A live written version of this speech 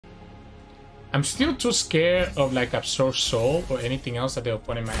I'm still too scared of like Absorb Soul or anything else that the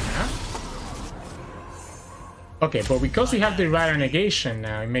opponent might have. Okay, but because we have the Rider Negation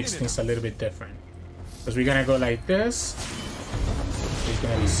now, it makes things a little bit different. Because we're gonna go like this. It's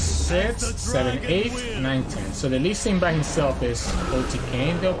gonna be 6, 7, 8, 9, 10. So the Lee Sin by himself is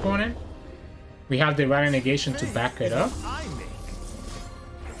OTKing the opponent. We have the Rider Negation to back it up.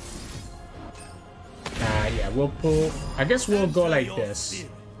 Yeah, we'll pull. I guess we'll go like this.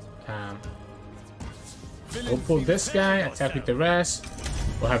 We'll pull this guy, attack with the rest.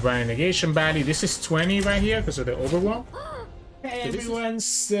 We'll have Rider Negation value. This is 20 right here because of the overwhelm. Hey everyone's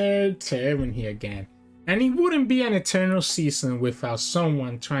Sirturmund here again. And it wouldn't be an eternal season without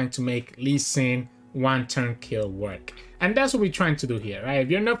someone trying to make Lee Sin one-turn kill work. And that's what we're trying to do here, right? If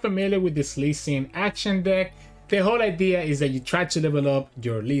you're not familiar with this Lee Sin action deck, the whole idea is that you try to level up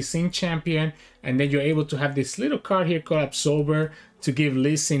your Lee Sin champion, and then you're able to have this little card here called Absolver to give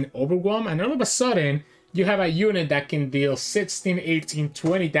Lee Sin overwhelm, and all of a sudden, you have a unit that can deal 16, 18,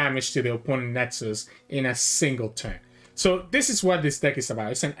 20 damage to the opponent Nexus in a single turn. So this is what this deck is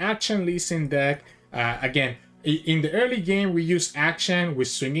about. It's an action Lee Sin deck. Again, in the early game, we use action with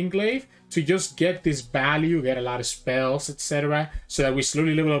Swinging Glaive to just get this value, get a lot of spells, etc. So that we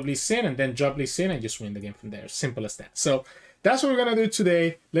slowly level up Lee Sin and then drop Lee Sin and just win the game from there. Simple as that. So that's what we're going to do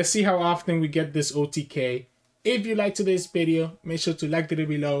today. Let's see how often we get this OTK. If you like today's video, make sure to like the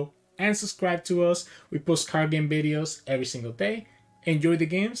video below and subscribe to us. We post card game videos every single day. Enjoy the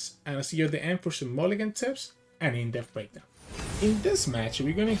games, and I'll see you at the end for some mulligan tips and in-depth breakdown. In this match,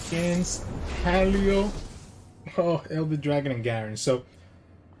 we're going against Galio, Elder Dragon and Garen. So,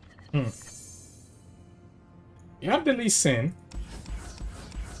 you have the Lee Sin.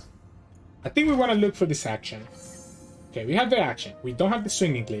 I think we want to look for this action. Okay, we have the action. We don't have the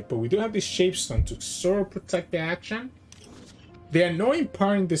Swinging Glaive, but we do have the Shapestone to sort of protect the action. The annoying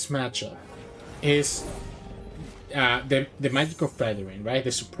part in this matchup is the Magical Feathering, right?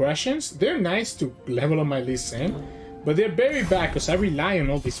 The suppressions, they're nice to level up my Lee Sin, but they're very bad because I rely on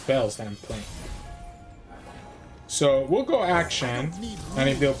all these spells that I'm playing. So we'll go action, and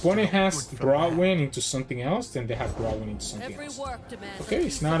if the opponent has Broadwind into something else, then they have Broadwind into something else. Okay,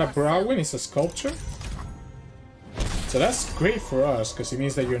 it's not a Broadwind, it's a Sculpture. So that's great for us because it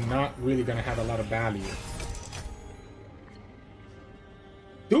means that you're not really going to have a lot of value.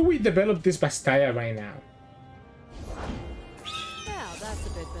 Do we develop this Bastaya right now? Yeah, that's a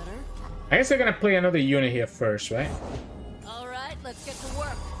bit better. I guess I'm gonna play another unit here first, right? Alright, let's get to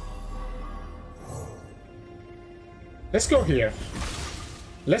work. Let's go here.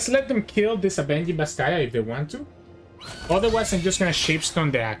 Let's let them kill this Avenging Bastaya if they want to. Otherwise, I'm just gonna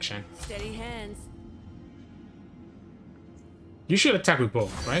Shapestone the action. Steady hands. You should attack with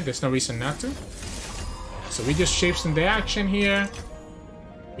both, right? There's no reason not to. So we just Shapestone the action here.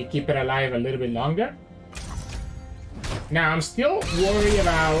 We keep it alive a little bit longer. Now, I'm still worried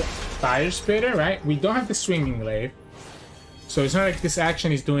about Fire Spitter, right? We don't have the Swinging Glaive. So it's not like this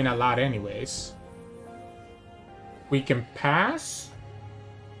action is doing a lot anyways. We can pass.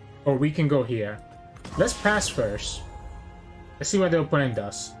 Or we can go here. Let's pass first. Let's see what the opponent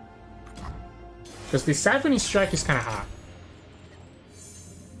does. Because the Siphoning Strike is kind of hot.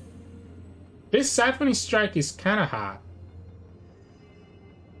 This Siphoning Strike is kind of hot.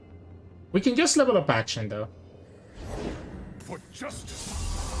 We can just level up action though. For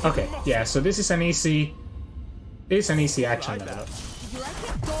justice. Okay, yeah, so this is an easy action level.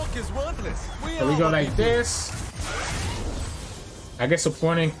 So we go like this. I guess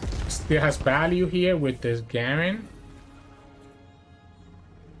opponent still has value here with this Garen.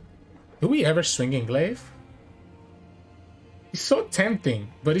 Do we ever Swinging Glaive? It's so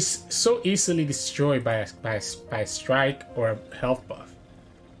tempting, but it's so easily destroyed by a strike or a health buff.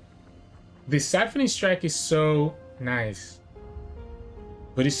 The Siphoning Strike is so nice,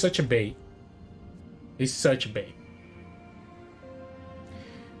 but it's such a bait. It's such a bait.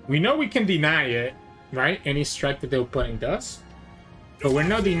 We know we can deny it, right? Any strike that the opponent does, but we're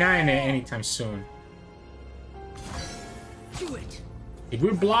not denying it anytime soon. Do it. If we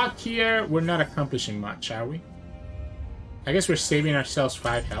block here, we're not accomplishing much, are we? I guess we're saving ourselves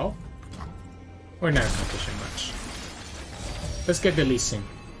 5 health. We're not accomplishing much. Let's get the Lee Sin.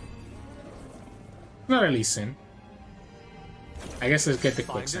 Not a Lee Sin. I guess let's get the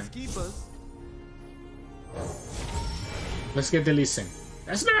Quicksand. Let's get the Lee Sin.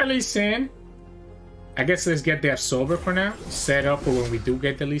 That's not a Lee Sin. I guess let's get the Absolver for now. Set up for when we do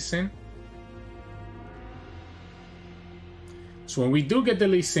get the Lee Sin. So when we do get the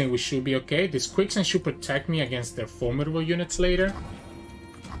Lee Sin, we should be okay. This Quicksand should protect me against their formidable units later.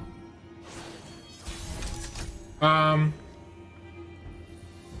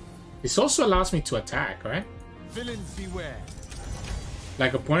 This also allows me to attack, right? Villains beware.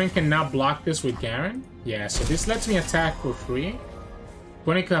 Like, opponent can now block this with Garen. Yeah, so this lets me attack for free.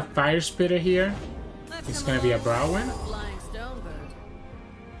 Opponent can have Fire Spitter here. It's gonna be a brow win. Flying stone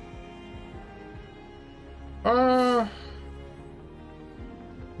bird.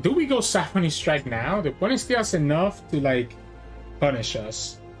 Do we go Symphony Strike now? The opponent still has enough to, like, punish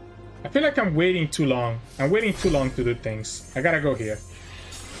us. I feel like I'm waiting too long. I'm waiting too long to do things. I gotta go here.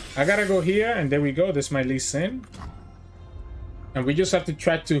 I gotta go here, and there we go. This is my Lee Sin. And we just have to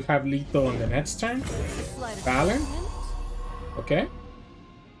try to have lethal on the next turn. Balance. Okay.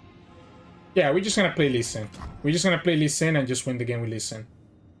 Yeah, we're just gonna play Lee Sin. We're just gonna play Lee Sin and just win the game with Lee Sin.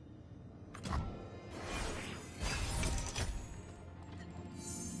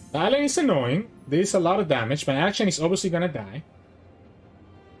 Balance is annoying. There's a lot of damage. My action is obviously gonna die.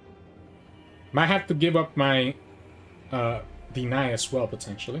 Might have to give up my deny as well,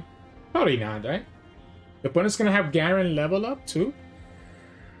 potentially. Probably not, right? The opponent's gonna have Garen level up too.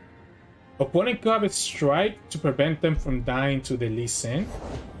 Opponent could have a strike to prevent them from dying to the Lee Sin.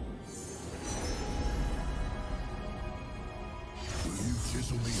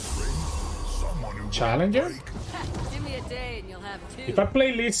 Challenger? Give me a day and you'll have two. If I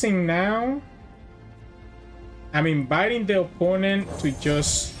play Lee Sin now, I'm inviting the opponent to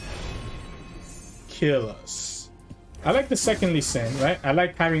just kill us. I like the second Lee Sin, right? I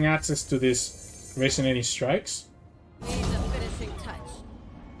like having access to this resonating strikes. Needs a finishing touch.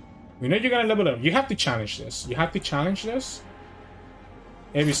 We know you're gonna level up. You have to challenge this. You have to challenge this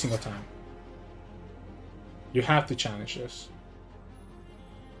every single time. You have to challenge this.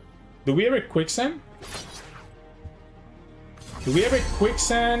 Do we ever quicksand? Do we ever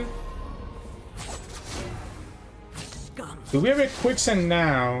quicksand? Do we ever quicksand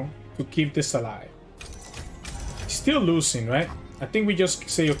now to keep this alive? Still losing, right? I think we just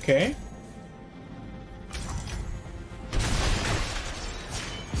say okay.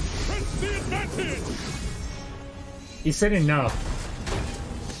 He said enough.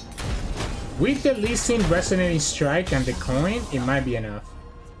 With the Lee Sin resonating strike and the coin, it might be enough.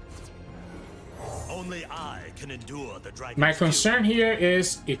 Only I can endure the dragon. My concern here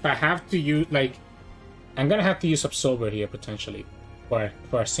is if I have to use, like, I'm gonna have to use Absolver here potentially for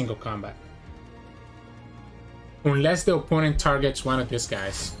a single combat. Unless the opponent targets one of these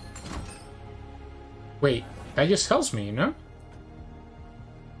guys. Wait, that just helps me, you know?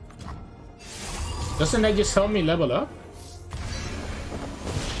 Doesn't that just help me level up?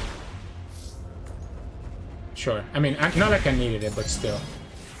 Sure. I mean, not like I needed it, but still.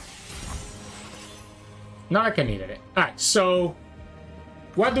 Not like I needed it. Alright, so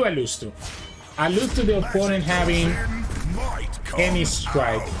what do I lose to? I lose to the opponent having any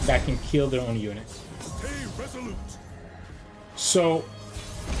strike that can kill their own unit. So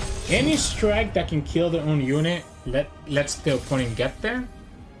any strike that can kill their own unit lets the opponent get there.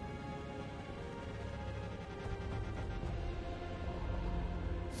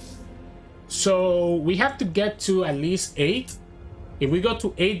 So we have to get to at least 8. If we go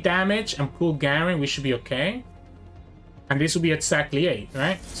to 8 damage and pull Garen, we should be okay. And this will be exactly 8,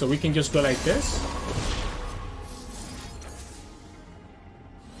 right? So we can just go like this.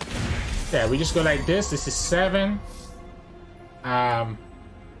 Yeah, we just go like this. This is 7. I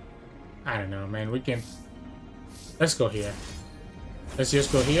don't know, man. We can... Let's go here. Let's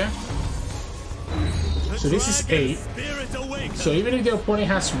just go here. So this is 8. So even if the opponent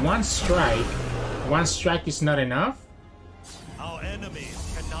has one strike is not enough. Our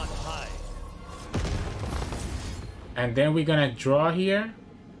enemies cannot hide. And then we're gonna draw here.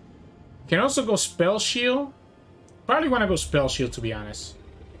 Can also go Spell Shield. Probably wanna go Spell Shield, to be honest.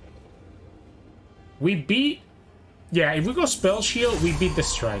 We beat... Yeah, if we go Spell Shield, we beat the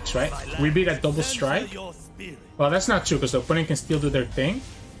strikes, right? We beat a double strike. Well, that's not true, because the opponent can still do their thing.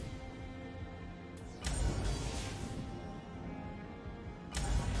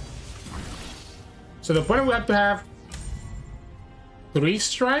 So the opponent will have to have 3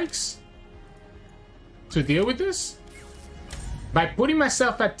 strikes to deal with this. By putting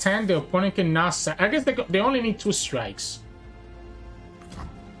myself at 10, the opponent cannot... I guess they only need 2 strikes.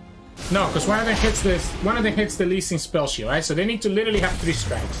 No, because one of them hits the Lee Sin spell shield, right? So they need to literally have 3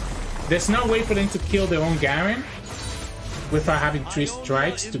 strikes. There's no way for them to kill their own Garen without having 3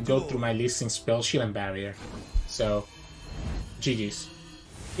 strikes to go through my Lee Sin spell shield and barrier. So, GG's.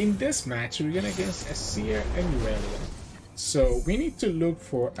 In this match, we're gonna against Azir Irelia. So we need to look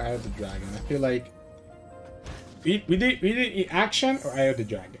for Eye of the Dragon. I feel like we did Akshan or Eye of the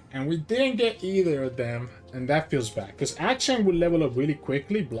Dragon, and we didn't get either of them, and that feels bad because Akshan will level up really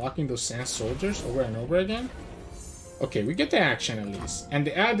quickly, blocking those Sand Soldiers over and over again. Okay, we get the action at least. And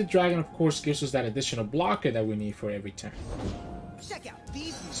the Eye of the Dragon, of course, gives us that additional blocker that we need for every turn.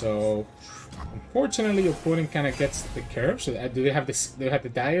 So, unfortunately, opponent kind of gets the curve. So, do they have this? They have the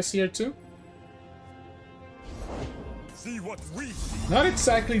Dais here too? See what we see. Not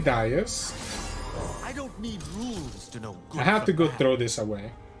exactly Dais. I don't need rules to know good I have to from go bad. throw this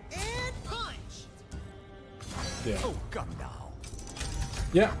away. And punch. Yeah. Oh, come now.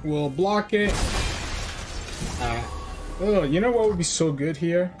 Yeah, we'll block it. Oh, you know what would be so good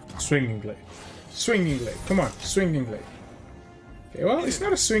here? Swinging Glaive. Swinging Glaive. Come on, Swinging Glaive. Okay, well, it's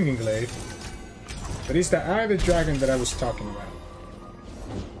not a Swinging Glaive. But it's the Eye of the Dragon that I was talking about.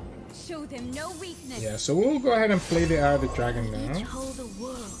 Show them no weakness. Yeah, so we'll go ahead and play the Eye of the Dragon now. Hold the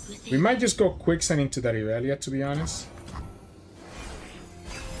world We might just go Quicksand into that Irelia, to be honest.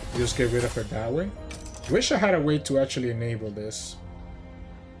 Just get rid of her that way. Wish I had a way to actually enable this.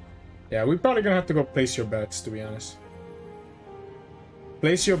 Yeah, we're probably gonna have to go place your bets, to be honest.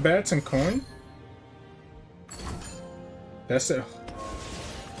 Place your bets and coin. That's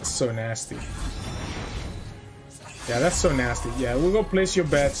so nasty. Yeah, that's so nasty. Yeah, we'll go place your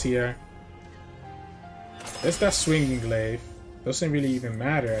bets here. There's that Swinging Glaive. Doesn't really even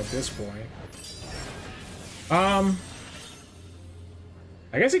matter at this point. I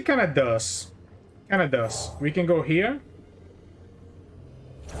guess it kind of does. Kind of does. We can go here.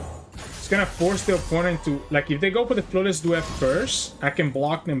 It's gonna force the opponent to, like, if they go for the Flawless Duet first, I can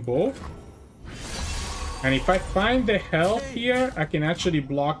block them both. And if I find the health here, I can actually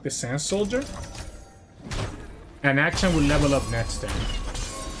block the Sand Soldier. And Akshan will level up next turn.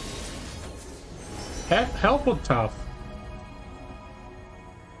 Health or tough?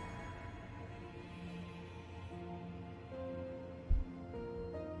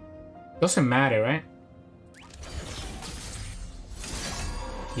 Doesn't matter, right?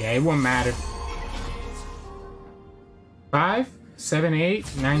 Yeah, it won't matter. 5, 7,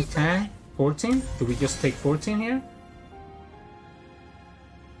 8, 9, 10, 14. Do we just take 14 here?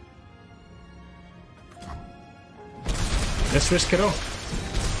 Let's risk it all.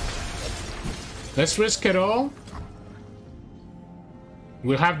 Let's risk it all.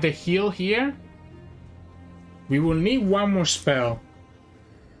 We'll have the heal here. We will need one more spell.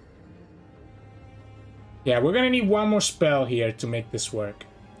 Yeah, we're gonna need one more spell here to make this work.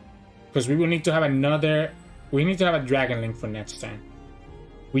 Because we will need to have another... We need to have a Dragon Link for next time.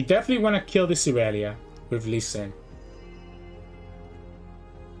 We definitely want to kill this Irelia with Lee Sin.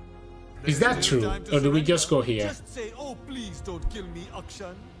 Is that true? Or do we just go here? Just say, oh, please don't kill me,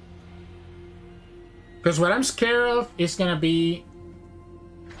 Akshan. Because what I'm scared of is gonna be...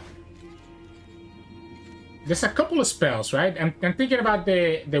 There's a couple of spells, right? I'm thinking about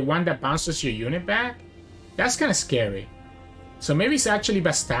the one that bounces your unit back. That's kind of scary. So maybe it's actually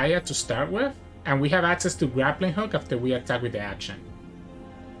Bastaya to start with, and we have access to Grappling Hook after we attack with the action.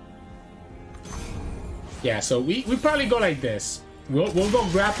 Yeah, so we probably go like this. We'll go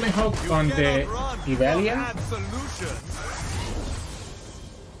Grappling Hook on the Irelia.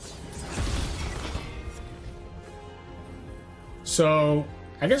 So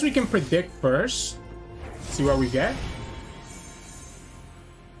I guess we can predict first. See what we get.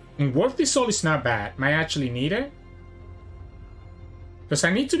 And Worthy Soul is not bad. Might actually need it. Because I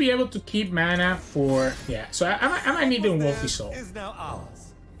need to be able to keep mana for... Yeah, so I might need the Worthy Soul.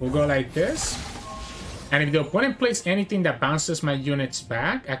 We'll go like this. And if the opponent plays anything that bounces my units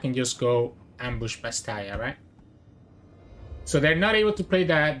back, I can just go ambush Bastaya, right? So they're not able to play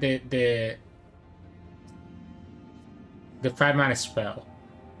that the 5-mana spell,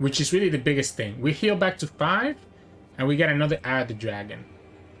 which is really the biggest thing. We heal back to 5, and we get another Eye of the Dragon.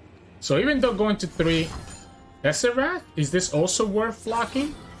 So even though going to 3, that's a Wrath. Is this also worth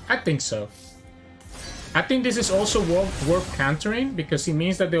blocking? I think so. I think this is also worth countering because it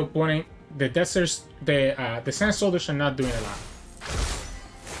means that the opponent, the deserts, the Sand Soldiers are not doing a lot.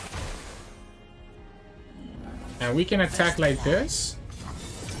 And we can attack like this.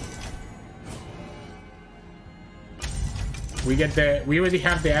 We already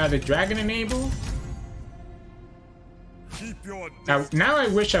have the Eye of the Dragon enabled. Now I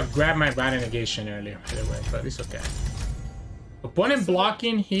wish I've grabbed my Rana Negation earlier, by the way, but it's okay. Opponent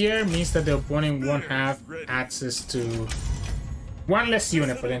blocking here means that the opponent won't have access to one less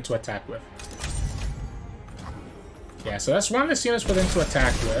unit for them to attack with. Yeah, so that's one less unit for them to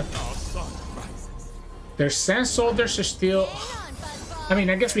attack with. Their Sand Soldiers are still... I mean,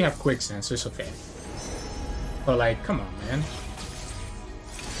 I guess we have Quicksand, so it's okay. But like, come on, man.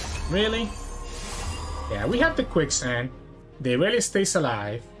 Really? Yeah, we have the Quicksand. They really stays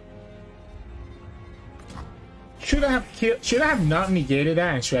alive. Should I have not negated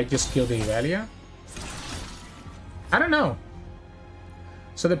that, and should I just kill the Irelia? I don't know.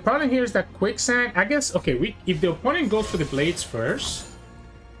 So the problem here is that quicksand, I guess, okay, if the opponent goes for the blades first.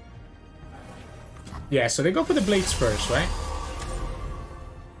 Yeah, so they go for the blades first, right?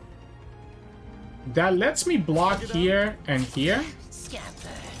 That lets me block here and here.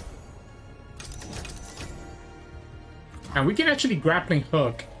 And we can actually grappling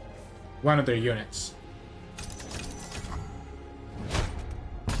hook one of their units.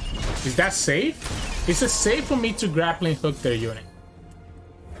 Is that safe? Is it safe for me to grappling hook their unit?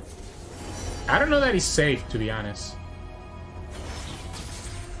 I don't know that it's safe, to be honest.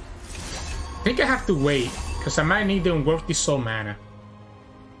 I think I have to wait, because I might need the unworthy soul mana.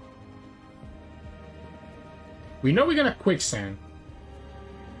 We know we're gonna quicksand.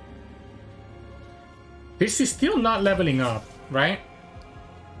 This is still not leveling up, right?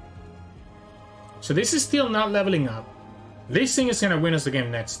 So this is still not leveling up. This thing is gonna win us the game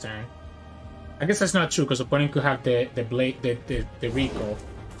next turn. I guess that's not true, because opponent could have the blade, the recall.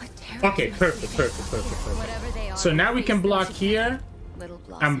 Okay, perfect. So now we can block here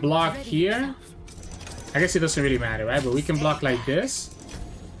and block here. I guess it doesn't really matter, right? But we can block like this.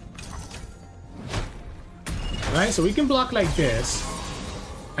 Right, so we can block like this.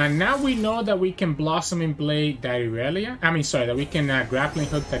 And now we know that we can Blossom and Blade that Irelia. I mean, sorry, that we can grappling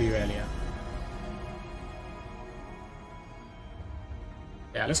hook that Irelia.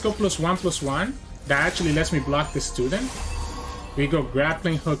 Yeah, let's go +1/+1. That actually lets me block the student. We go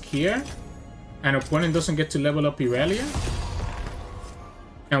grappling hook here. And opponent doesn't get to level up Irelia.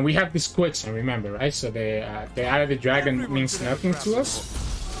 And we have this quicksand, remember, right? So the Eye of the Dragon means nothing to us.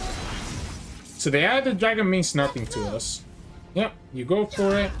 So the Eye of the Dragon means nothing to us. Yep, you go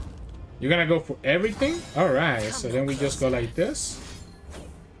for it. You're gonna go for everything? Alright, so then we just go like this.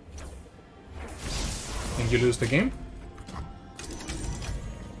 And you lose the game.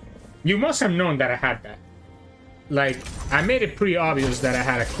 You must have known that I had that. Like, I made it pretty obvious that I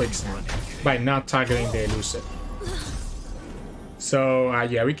had a quicksand by not targeting the elusive. So,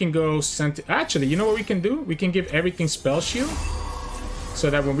 yeah, we can go... Actually, you know what we can do? We can give everything spell shield. So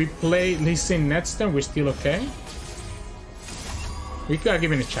that when we play Lee Sin next turn, we're still okay. We could have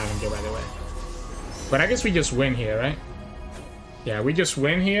given a challenger, by the way. But I guess we just win here, right? Yeah, we just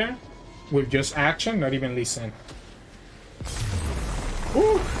win here with just action, not even Lee Sin.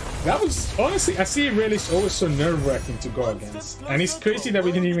 Ooh, that was... Honestly, I see it really is always so nerve-wracking to go against. And it's crazy that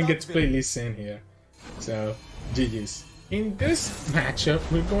we didn't even get to play Lee Sin here. So, GG's. In this matchup,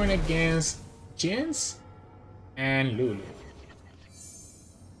 we're going against Jinx and Lulu.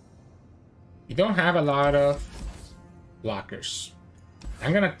 We don't have a lot of blockers.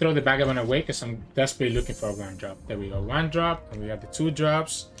 I'm gonna throw the Vagabond away because I'm desperately looking for a 1-drop. There we go, 1-drop, and we got the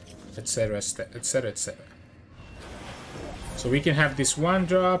 2-drops, etc, etc, etc. So we can have this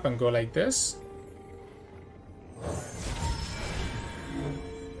 1-drop and go like this.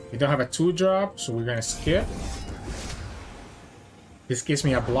 We don't have a 2-drop, so we're gonna skip. This gives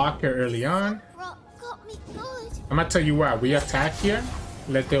me a blocker early on. I'm gonna tell you what, we attack here.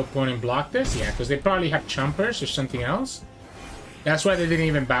 Let the opponent block this. Yeah, because they probably have chompers or something else. That's why they didn't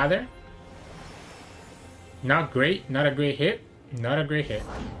even bother. Not great. Not a great hit. Not a great hit.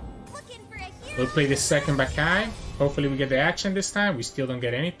 We'll play the second Bakai. Hopefully we get the action this time. We still don't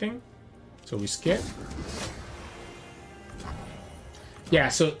get anything. So we skip. Yeah,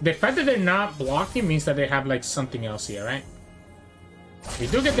 so the fact that they're not blocking means that they have like something else here, right? We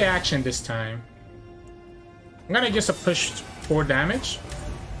do get the action this time. I'm gonna just push 4 damage.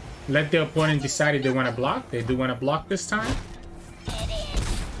 Let the opponent decide if they want to block. They do want to block this time.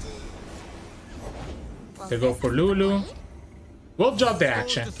 They go for Lulu. We'll drop the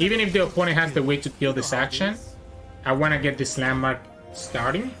action. Even if the opponent has the way to kill this action, I want to get this landmark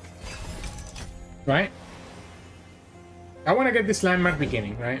starting. Right? I want to get this landmark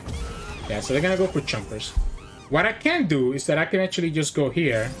beginning, right? Yeah, so they're going to go for chompers. What I can do is that I can actually just go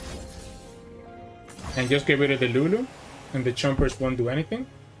here and just get rid of the Lulu, and the chompers won't do anything.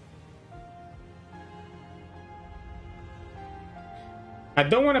 I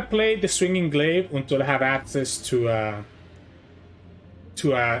don't want to play the Swinging Glaive until I have access to a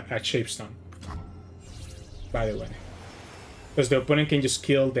Shapestone, by the way. Because the opponent can just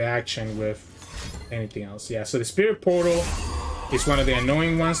kill the action with anything else. Yeah, so the Spirit Portal is one of the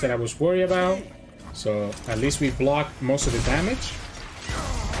annoying ones that I was worried about. So at least we blocked most of the damage.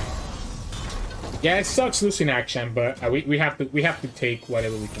 Yeah, it sucks losing action, but we have to take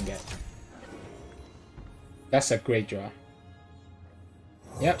whatever we can get. That's a great draw.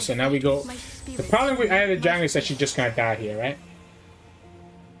 Yep, so now we go. The problem with Eye of the Dragon is that she's just gonna die here, right?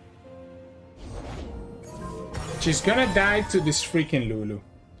 She's gonna die to this freaking Lulu.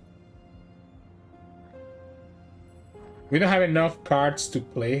 We don't have enough cards to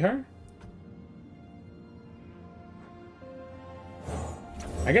play her.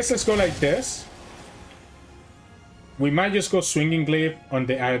 I guess let's go like this. We might just go Swinging Glaive on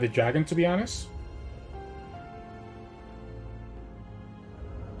the Eye of the Dragon, to be honest.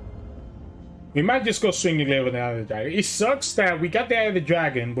 We might just go Swinging Glaive on the Eye of the Dragon. It sucks that we got the Eye of the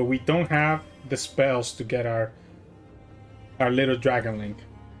Dragon, but we don't have the spells to get our little Dragon Link.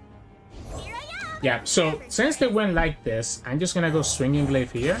 Yeah, so since they went like this, I'm just gonna go Swinging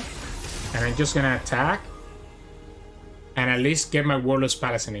Glaive here. And I'm just gonna attack. And at least get my Warlord's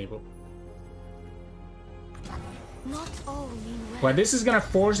Palace enabled. Not all mean well. What this is gonna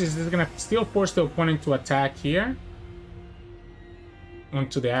force is this is gonna still force the opponent to attack here.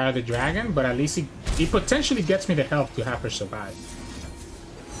 Onto the Eye of the Dragon, but at least it potentially gets me the health to have her survive.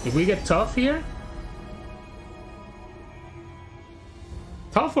 If we get tough here.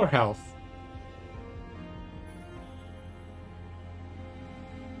 Tough or health?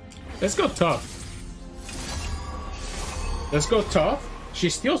 Let's go tough. Let's go tough.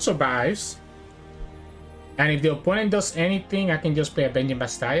 She still survives. And if the opponent does anything, I can just play Avenging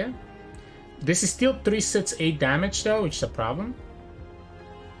Bastille. This is still 3 sets 8 damage though, which is a problem.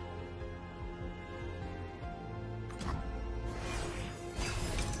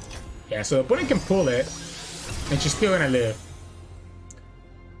 Yeah, so the opponent can pull it, and she's still gonna live.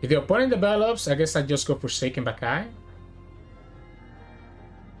 If the opponent develops, I guess I just go Forsaken Bakai.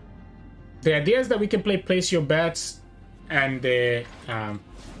 The idea is that we can play Place Your Bets and the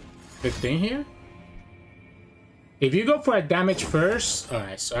thing here. If you go for a damage first,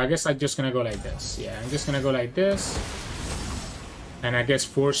 alright, so I guess I'm just gonna go like this. Yeah, I'm just gonna go like this. And I guess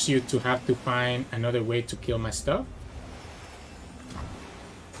force you to have to find another way to kill my stuff.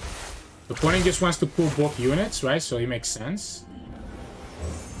 The opponent just wants to pull both units, right? So it makes sense.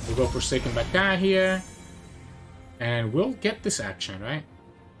 We'll go Forsaken Bakai here. And we'll get this action, right?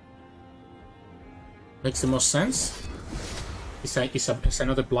 Makes the most sense. It's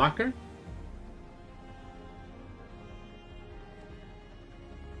another blocker.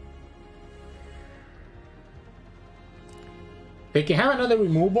 They can have another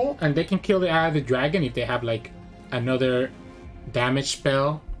removal, and they can kill the Eye of the Dragon if they have like another damage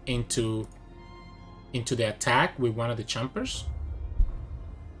spell into the attack with one of the Chompers.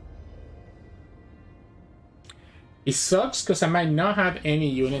 It sucks because I might not have any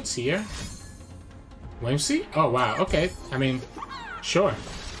units here. Whimsy? Oh wow, okay. I mean, sure.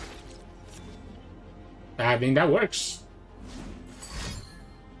 I mean, that works.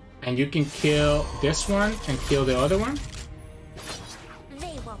 And you can kill this one and kill the other one.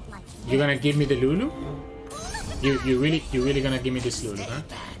 You're gonna give me the Lulu? You really gonna give me this Lulu, huh?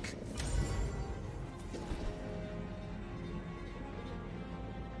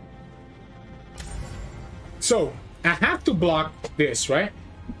 So, I have to block this, right?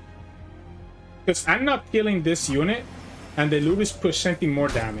 Because I'm not killing this unit, and the Lulu is presenting more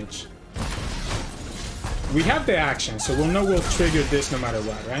damage. We have the action, so we'll know we'll trigger this no matter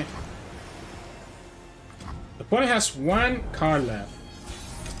what, right? The opponent has 1 card left.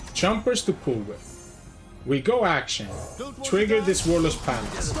 Chompers to pull with. We go action. Trigger this Warlord's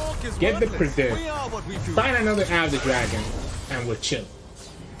Palace. Get the predict. Find another Eye of the Dragon, and we're chill.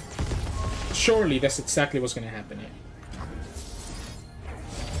 Surely that's exactly what's gonna happen here.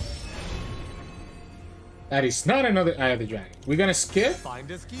 That is not another Eye of the Dragon. We're gonna skip.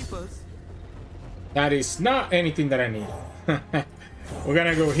 Finders keepers. That is not anything that I need. We're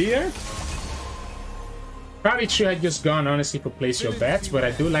gonna go here. Probably should have just gone, honestly, for Place Your Bets, but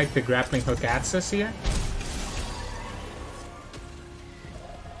I do like the grappling hook access here.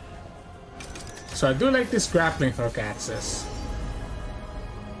 So I do like this grappling hook access.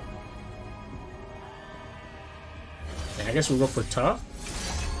 And I guess we'll go for tough.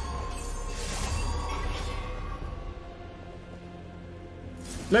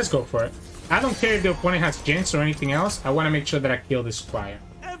 Let's go for it. I don't care if the opponent has Jinx or anything else. I want to make sure that I kill this Squire.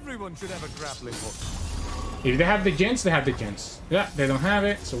 Everyone should have a grappling hook. If they have the Jinx, they have the Jinx. Yeah, they don't have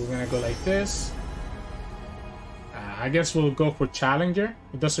it, so we're gonna go like this. I guess we'll go for Challenger.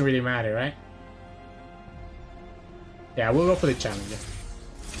 It doesn't really matter, right? Yeah, we'll go for the Challenger.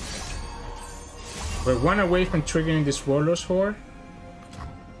 We're 1 away from triggering this Warlord's Horde.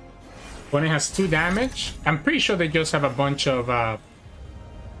 Opponent has 2 damage. I'm pretty sure they just have a bunch of...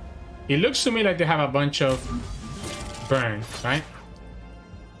 It looks to me like they have a bunch of burn, right?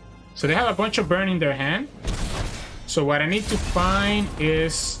 So they have a bunch of burn in their hand. So what I need to find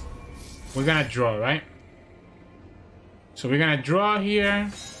is... We're gonna draw, right? So we're gonna draw here.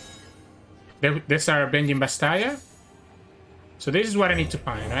 This is our Avenging Bastille. So this is what I need to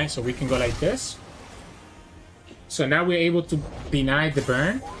find, right? So we can go like this. So now we're able to deny the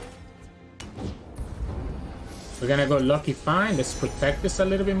burn. We're gonna go lucky find. Let's protect this a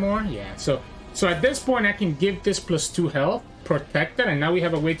little bit more. Yeah, so at this point I can give this +2 health, protect it, and now we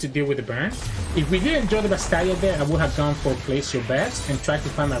have a way to deal with the burn. If we didn't draw the Bastille there, I would have gone for place your bets and tried to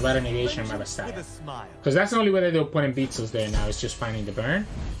find my Rata Negation and my Bastille. Because that's the only way that the opponent beats us there now, is just finding the burn.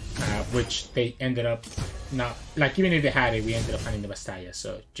 Which they ended up not, like, even if they had it, we ended up finding the Bastille,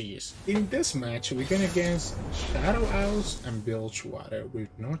 so GG's. In this match, we're going against Shadow Owls and Bilgewater with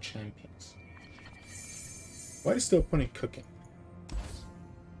no champions. What is the opponent cooking?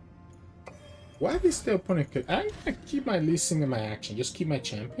 Why is the opponent cooking? I'm going to keep my Lee Sin in my action, just keep my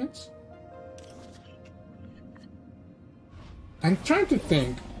champions. I'm trying to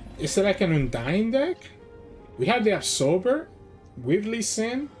think, is it like an Undying deck? We have the Absolver with Lee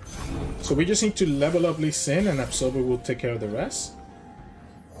Sin, so we just need to level up Lee Sin and Absolver will take care of the rest.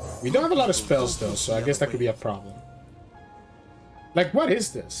 We don't have a lot of spells though, so I guess that could be a problem. Like, what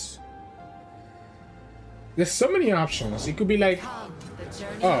is this? There's so many options. It could be like,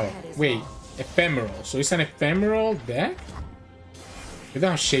 oh wait, ephemeral. So it's an ephemeral deck? We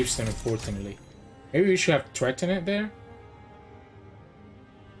don't have Shapestone, unfortunately. Maybe we should have Threaten it there.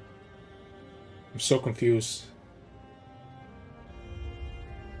 I'm so confused.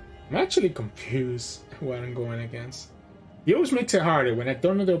 I'm actually confused what I'm going against. It always makes it harder. When I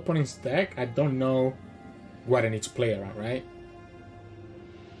don't know the opponent's deck, I don't know what I need to play around, right?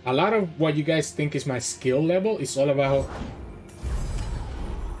 A lot of what you guys think is my skill level is all about...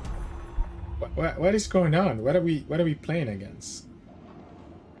 What is going on? What are we playing against?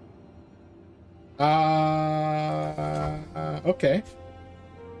 Okay.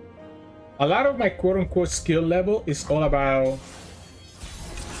 A lot of my quote-unquote skill level is all about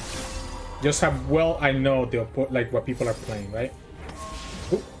just how well I know the like what people are playing, right?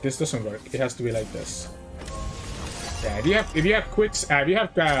 Ooh, this doesn't work. It has to be like this. Yeah, if you have quicks, if you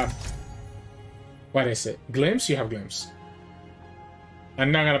have what is it? Glimpse? You have glimpse.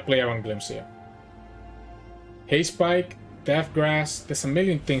 I'm not gonna play around glimpse here. Haze Spike, Death Grass. There's a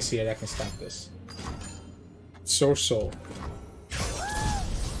million things here that can stop this. Soul.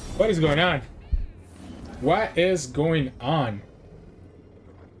 What is going on? What is going on?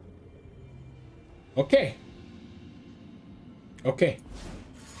 Okay. Okay.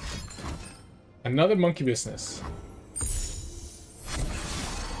 Another monkey business.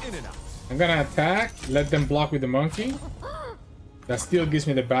 I'm gonna attack, let them block with the monkey. That still gives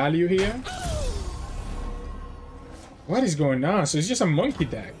me the value here. What is going on? So it's just a monkey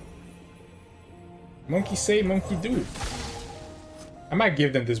deck. Monkey say, monkey do. I might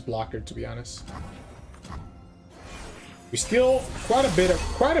give them this blocker, to be honest. We're still quite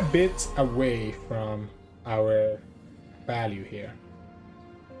a bit away from our value here.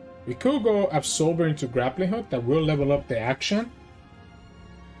 We could go Absolver into Grappling Hook. That will level up the action.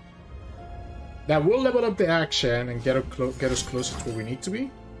 That will level up the action and get us closer to where we need to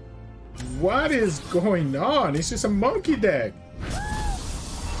be. What is going on? It's just a monkey deck.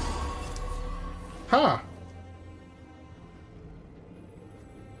 Huh.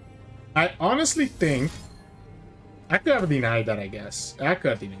 I honestly think I could have denied that, I guess. I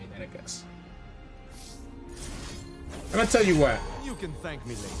could have denied that, I guess. I'm gonna tell you what. You can thank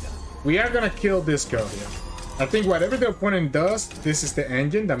me later. We are gonna kill this girl here. I think whatever the opponent does, this is the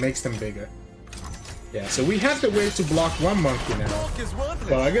engine that makes them bigger. Yeah, so we have the way to block one monkey now.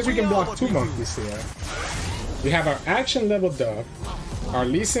 Well, I guess we can block two monkeys here. We have our action leveled up. Our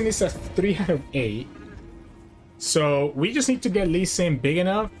Lee Sin is at 3 out of 8. So we just need to get Lee Sin big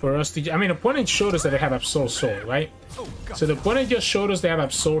enough for us to... I mean, opponent showed us that they have Absol Soul, right? So the opponent just showed us they have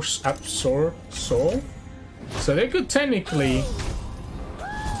Absol Soul. So they could technically...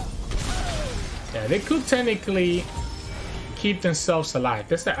 Yeah, they could technically keep themselves alive.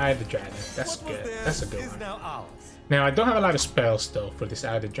 That's the Eye of the Dragon. That's good. That's a good one. Now, I don't have a lot of spells, though, for this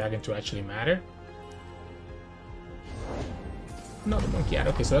Eye of the Dragon to actually matter. No, the monkey out.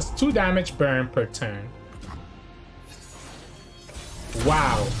 Okay, so that's 2 damage burn per turn.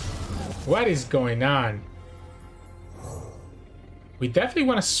 Wow. What is going on? We definitely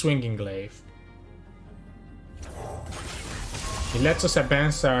want a Swinging Glaive. It lets us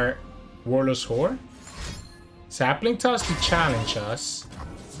advance our Warlord's Whore. Sapling Toss to challenge us.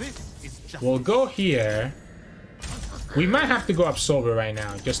 We'll go here. We might have to go Absolver right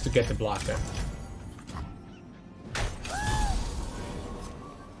now just to get the blocker.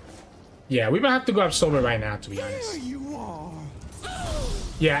 Yeah, we might have to go Absolver right now, to be honest.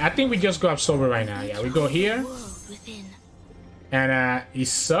 Yeah, I think we just go Absolver right now. Yeah, we go here. And it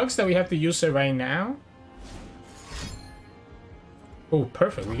sucks that we have to use it right now. Oh,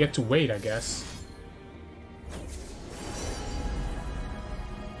 perfect. We get to wait, I guess.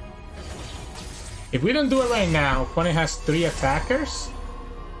 If we don't do it right now, opponent has 3 attackers.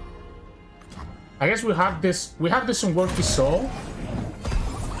 I guess we have this unworthy soul.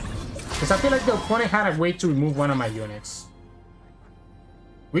 Because I feel like the opponent had a way to remove one of my units.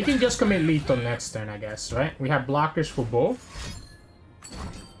 We can just commit lethal next turn, I guess, right? We have blockers for both.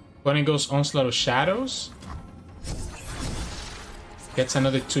 Opponent goes Onslaught of Shadows. Gets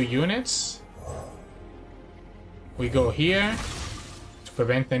another 2 units. We go here to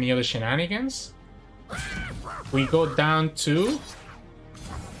prevent any other shenanigans. We go down to...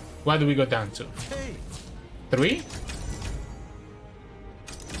 What do we go down to? 3?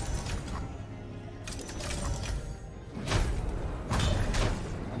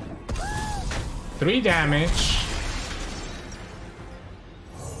 Three damage.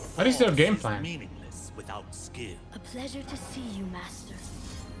 What is their game plan? Meaningless without skill. A pleasure to see you, master.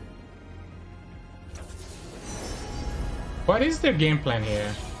 What is their game plan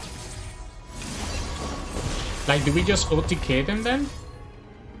here? Like, do we just OTK them then?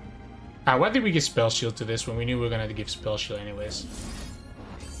 Why did we give Spell Shield to this when we knew we were gonna give Spell Shield anyways?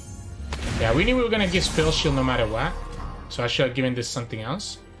 Yeah, we knew we were gonna give Spell Shield no matter what. So I should have given this something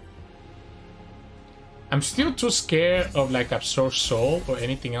else. I'm still too scared of like Absorb Soul or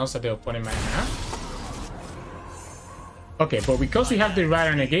anything else that the opponent might have. Okay, but because we have the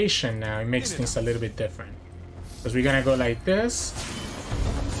Rider Negation now, it makes things a little bit different. Because we're gonna go like this.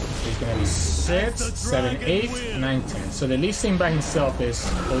 It's gonna be 6, 7, 8, 9, 10. So the Lee Sin by himself is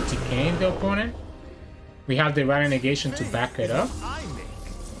OTKing the opponent. We have the Rider Negation to back it up.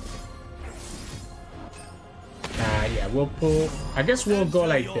 Yeah, we'll pull... I guess we'll go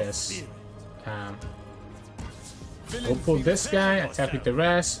like this. We'll pull this guy, attack with the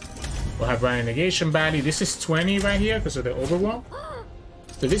rest. We'll have Rider Negation Body. This is 20 right here because of the overwhelm.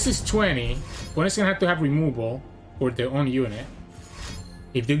 So this is 20. Opponent's gonna have to have removal for their own unit.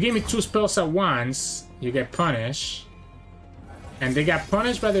 If you give me 2 spells at once, you get punished. And they got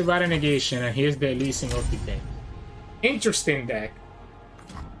punished by the Rider Negation, and here's the Lee Sin OTK. Interesting deck.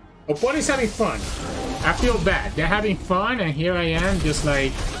 Opponent's having fun. I feel bad. They're having fun, and here I am just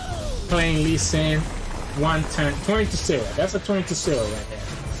like playing Lee Sin 1 turn. 20-0. That's a 20-0 right there.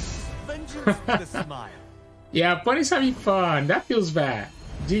 Vengeance with a smile. Yeah, opponent's having fun. That feels bad.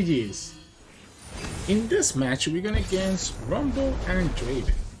 GG's. In this match, we're going against Rumble and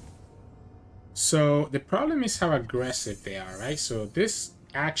Draven. So the problem is how aggressive they are, right? So this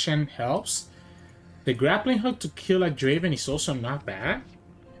action helps. The grappling hook to kill a Draven is also not bad.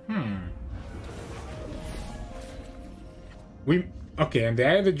 Okay, and the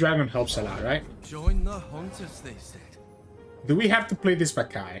Eye of the Dragon helps a lot, right? Join the hunters, they said. Do we have to play this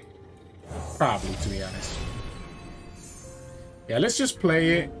Bakai? Probably, to be honest. Yeah, let's just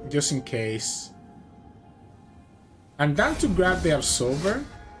play it, just in case. I'm down to grab the Absolver.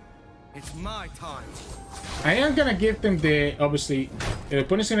 It's my time. I am gonna give them the, obviously, the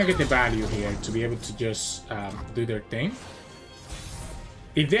opponent's gonna get the value here to be able to just do their thing.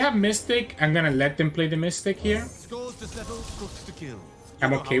 If they have Mystic, I'm gonna let them play the Mystic here. Scores to settle, cooks to kill.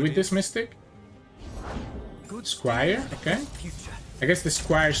 I'm okay with this Mystic. Good Squire, okay. future. I guess the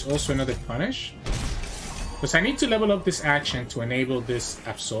Squire is also another punish. Because I need to level up this action to enable this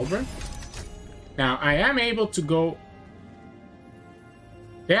Absolver. Now, I am able to go...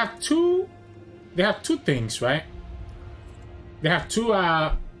 They have two things, right? They have 2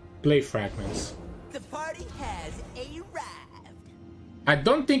 Blade Fragments. The party has arrived. I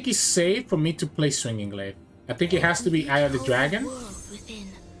don't think it's safe for me to play Swinging Glaive. I think it has to be Eye of the Dragon.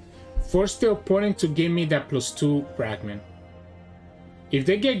 Force the opponent to give me that +2 fragment. If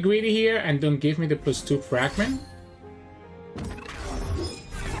they get greedy here and don't give me the +2 fragment...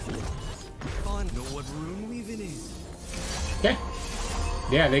 Know what room weaving is. Okay.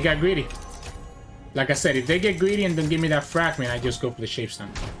 Yeah, they got greedy. Like I said, if they get greedy and don't give me that fragment, I just go for the Shapestone.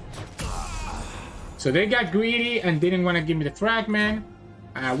 So they got greedy and didn't want to give me the fragment.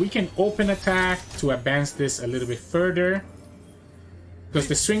 We can open attack to advance this a little bit further. Because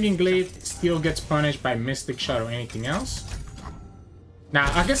the Swinging Glaive still gets punished by Mystic Shot or anything else.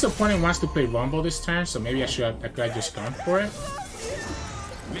 Now, I guess the opponent wants to play Rumble this turn, so maybe I could have just gone for it.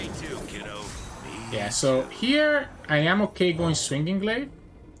 Me too, kiddo. Yeah, so here I am okay going Swinging Glaive.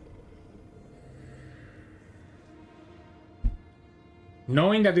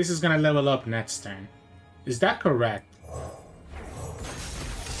 Knowing that this is gonna level up next turn. Is that correct?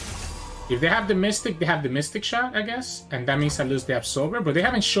 If they have the Mystic, they have the Mystic Shot, I guess. And that means I lose the Absolver, but they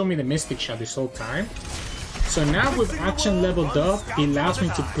haven't shown me the Mystic Shot this whole time. So now with action leveled up, it allows me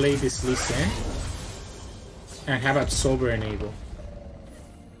to play this Lee Sin and have Absolver enabled.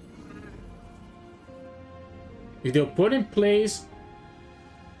 If the opponent plays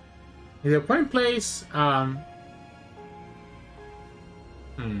If the opponent plays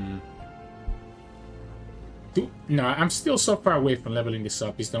no, I'm still so far away from leveling this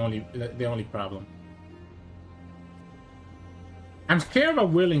up. Is the only problem. I'm scared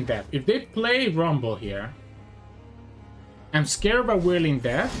about Whirling Death. If they play Rumble here, I'm scared about Whirling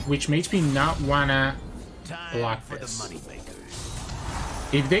Death, which makes me not wanna block this.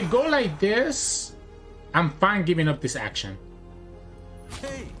 If they go like this, I'm fine giving up this action.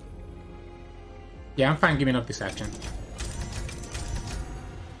 Yeah, I'm fine giving up this action.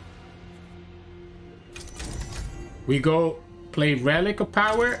 We go play Relic of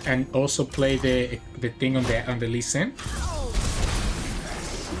Power and also play the thing on the Lee Sin.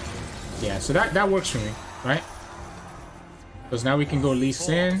 Yeah, so that works for me, right? Because now we can go Lee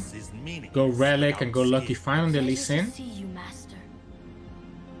Sin, go Relic, and go Lucky Find on the Lee Sin.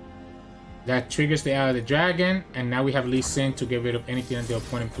 That triggers the Eye of the Dragon, and now we have Lee Sin to get rid of anything that the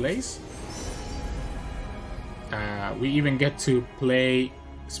opponent plays. We even get to play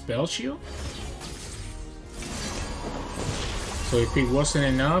Spell Shield. So if it wasn't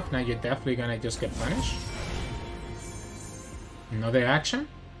enough, now you're definitely gonna just get punished. Another action.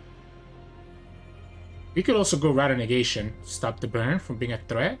 We could also go Rider Negation, stop the burn from being a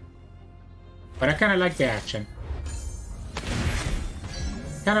threat. But I kind of like the action.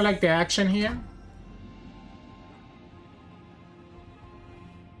 Kind of like the action here.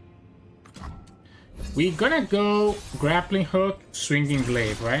 We're gonna go Grappling Hook, Swinging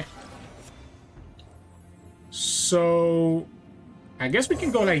Glaive, right? So I guess we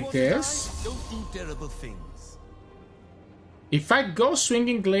can go like this. Don't do terrible things. If I go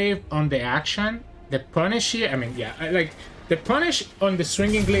Swinging Glaive on the action, the punish here, I mean, yeah, like the punish on the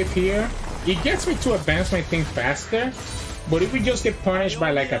Swinging Glaive here, it gets me to advance my thing faster. But if we just get punished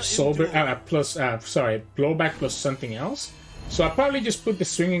by like Absolver, blowback plus something else, so I'll probably just put the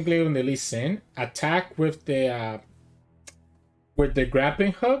Swinging Glaive on the Lee Sin, attack with the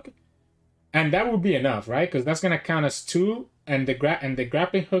Grappling Hook, and that would be enough, right? Because that's gonna count as 2, and the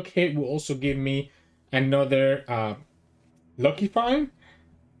Grappling Hook hit will also give me another Lucky Find.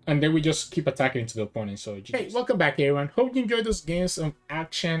 And then we just keep attacking into the opponent. So, hey, welcome back, everyone. Hope you enjoyed those games of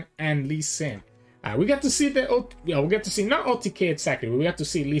Akshan and Lee Sin. We got to see we got to see not OTK exactly, but we got to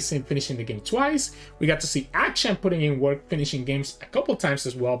see Lee Sin finishing the game twice. We got to see Akshan putting in work, finishing games a couple times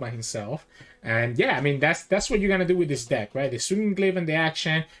as well by himself. And yeah, I mean that's what you're gonna do with this deck, right? The Swinging Glaive and the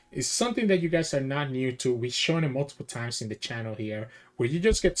Akshan is something that you guys are not new to. We've shown it multiple times in the channel here, where you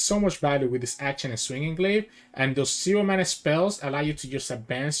just get so much value with this Akshan and Swinging Glaive, and those 0-mana spells allow you to just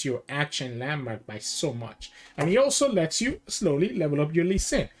advance your Akshan landmark by so much. And it also lets you slowly level up your Lee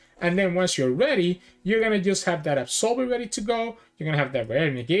Sin. And then once you're ready, you're going to just have that Absolver ready to go. You're going to have that Rare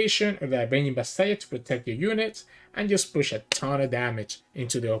Negation or that Avenging Bastille to protect your units and just push a ton of damage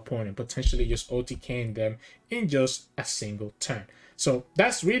into the opponent, potentially just OTKing them in just a single turn. So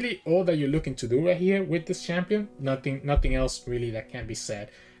that's really all that you're looking to do right here with this champion. Nothing else really that can be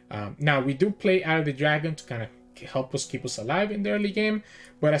said. Now, we do play Eye of the Dragon to kind of help us keep us alive in the early game.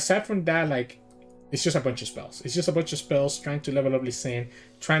 But aside from that, like, it's just a bunch of spells. It's just a bunch of spells trying to level up Lee Sin,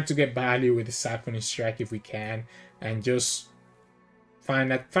 trying to get value with the Siphoning Strike if we can, and just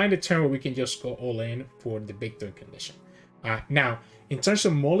find a turn where we can just go all in for the big third condition. Now, in terms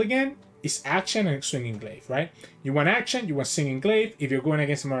of mulligan, it's Akshan and Swinging Glaive, right? You want Akshan, you want Swinging Glaive. If you're going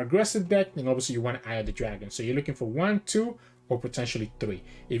against a more aggressive deck, then obviously you want Eye of the Dragon. So you're looking for 1, 2, or potentially 3.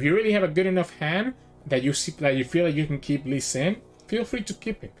 If you really have a good enough hand that you feel like you can keep Lee Sin, feel free to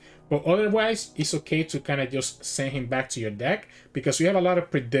keep him. But otherwise, it's okay to kind of just send him back to your deck, because we have a lot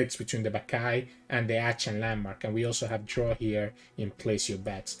of predicts between the Bakai and the Akshan landmark, and we also have draw here in place your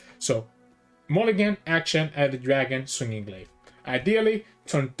bets. So mulligan, Akshan, Eye of the Dragon, Swinging Glaive. Ideally,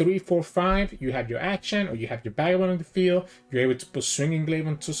 turn 3, 4, 5, you have your Akshan or you have your Vagabond on the field. You're able to put Swinging Glaive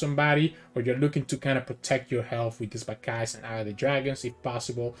onto somebody, or you're looking to kind of protect your health with these Bakais and Eye of the Dragons if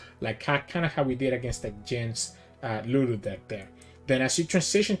possible, like kind of how we did against the Jinx Lulu deck there. Then as you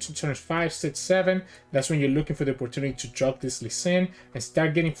transition to turns 5, 6, 7, that's when you're looking for the opportunity to drop this Lee Sin and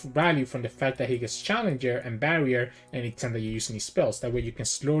start getting value from the fact that he gets Challenger and Barrier anytime that you're using his spells. That way you can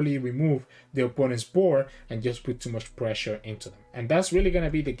slowly remove the opponent's board and just put too much pressure into them. And that's really going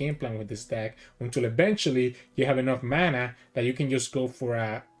to be the game plan with this deck until eventually you have enough mana that you can just go for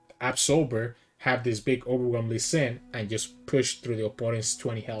a Absolver, have this big overwhelm Lee Sin, and just push through the opponent's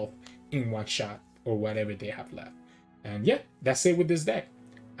 20 health in one shot or whatever they have left. And yeah, that's it with this deck.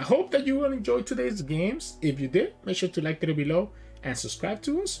 I hope that you will enjoy today's games. If you did, make sure to like it below and subscribe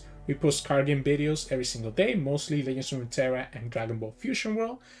to us. We post card game videos every single day, mostly Legends of Runeterra and Dragon Ball Fusion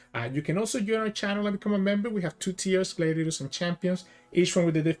World. You can also join our channel and become a member. We have 2 tiers, Gladiators and Champions, each one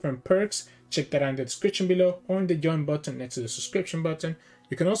with the different perks. Check that out in the description below or in the join button next to the subscription button.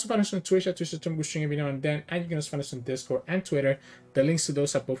 You can also find us on Twitch at Sirturmund. We stream every now and then, and you can also find us on Discord and Twitter. The links to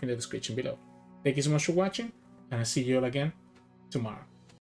those are both in the description below. Thank you so much for watching, and I'll see you all again tomorrow.